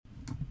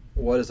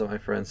What is up, my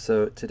friends?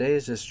 So today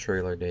is just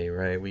trailer day,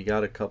 right? We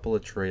got a couple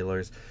of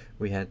trailers.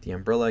 We had the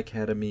Umbrella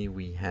Academy,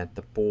 we had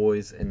The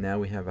Boys, and now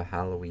we have a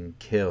Halloween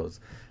Kills.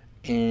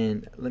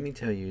 And let me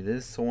tell you,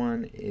 this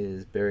one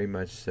is very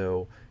much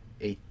so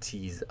a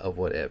tease of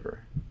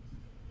whatever.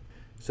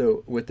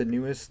 So with the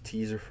newest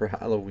teaser for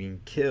Halloween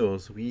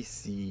Kills, we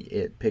see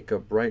it pick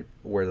up right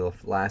where the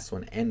last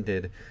one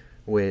ended,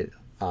 with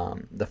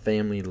the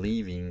family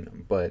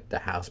leaving, but the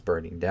house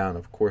burning down.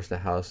 Of course, the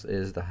house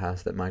is the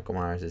house that Michael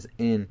Myers is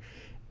in,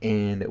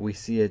 and we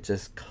see it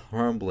just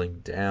crumbling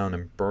down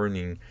and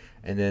burning.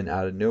 And then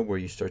out of nowhere,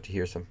 you start to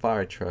hear some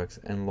fire trucks,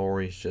 and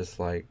Laurie's just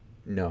like,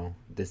 "No,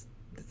 this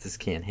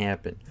can't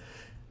happen."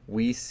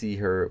 We see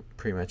her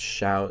pretty much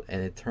shout,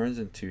 and it turns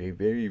into a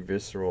very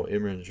visceral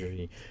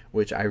imagery,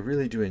 which I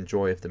really do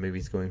enjoy if the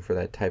movie's going for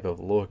that type of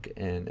look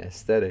and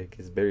aesthetic.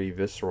 It's very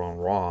visceral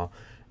and raw,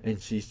 and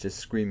she's just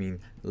screaming,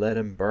 "Let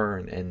him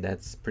burn!" And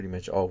that's pretty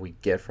much all we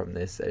get from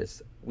this.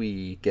 As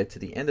we get to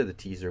the end of the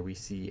teaser, we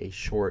see a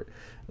short,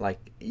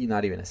 like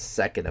not even a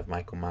second of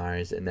Michael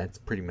Myers, and that's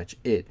pretty much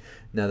it.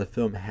 Now the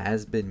film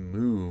has been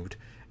moved,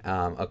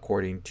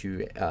 according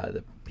to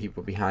the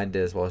people behind it,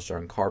 as well as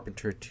John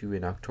Carpenter, to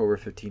an October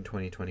 15,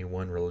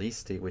 2021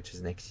 release date, which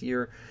is next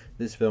year.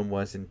 This film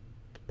wasn't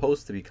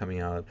supposed to be coming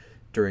out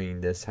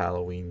during this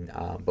Halloween,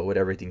 but with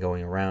everything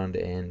going around,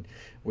 and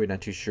we're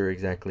not too sure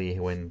exactly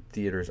when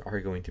theaters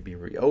are going to be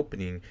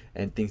reopening,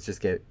 and things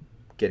just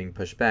getting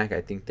pushed back.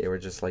 I think they were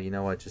just like, you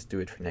know what, just do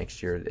it for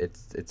next year.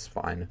 It's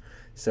fine.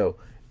 So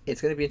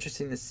it's going to be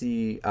interesting to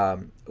see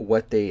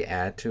what they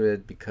add to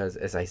it, because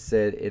as I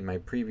said in my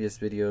previous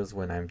videos,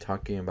 when I'm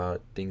talking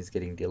about things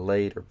getting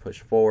delayed or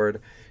pushed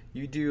forward,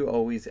 you do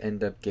always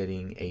end up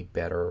getting a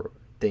better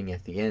thing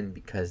at the end,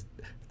 because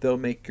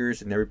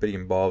filmmakers and everybody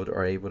involved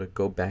are able to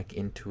go back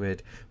into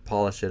it,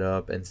 polish it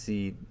up, and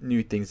see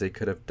new things they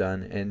could have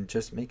done and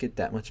just make it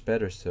that much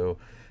better. So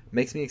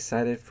makes me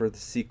excited for the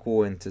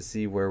sequel and to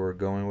see where we're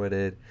going with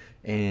it.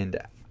 And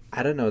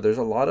I don't know. There's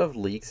a lot of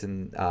leaks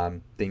and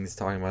things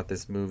talking about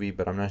this movie,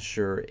 but I'm not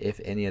sure if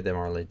any of them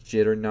are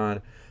legit or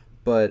not.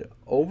 But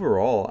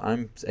overall,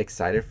 I'm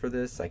excited for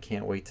this. I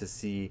can't wait to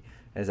see,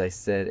 as I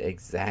said,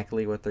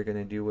 exactly what they're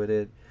gonna do with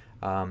it.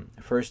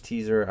 First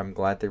teaser, I'm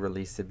glad they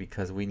released it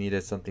because we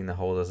needed something to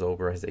hold us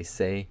over, as they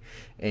say,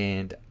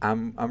 and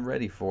I'm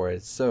ready for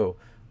it. So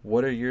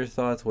what are your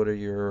thoughts? What are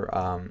your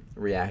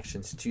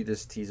reactions to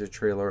this teaser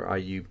trailer? Are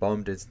you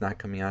bummed it's not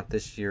coming out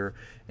this year?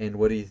 And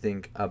what do you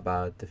think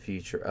about the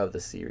future of the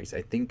series?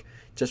 I think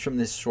just from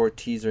this short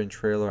teaser and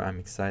trailer, I'm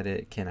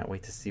excited. Cannot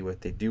wait to see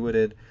what they do with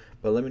it.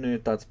 But let me know your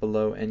thoughts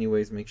below.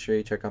 Anyways, make sure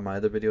you check out my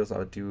other videos.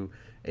 I'll do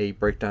a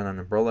breakdown on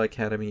Umbrella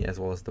Academy as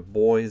well as The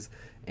Boys.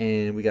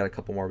 And we got a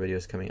couple more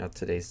videos coming out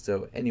today.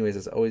 So anyways,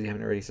 as always, if you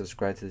haven't already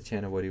subscribed to the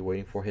channel, what are you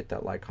waiting for? Hit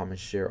that like, comment,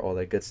 share, all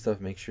that good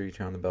stuff. Make sure you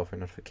turn on the bell for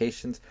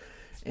notifications.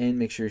 And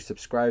make sure you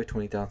subscribe.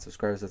 20,000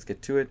 subscribers. Let's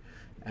get to it.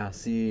 I'll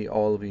see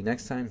all of you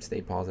next time.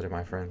 Stay positive,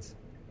 my friends.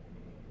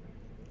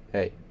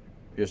 Hey,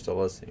 if you're still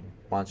listening,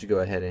 why don't you go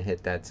ahead and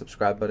hit that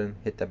subscribe button,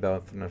 hit that bell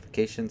for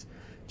notifications,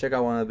 check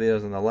out one of the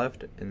videos on the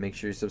left, and make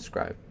sure you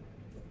subscribe.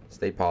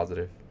 Stay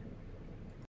positive.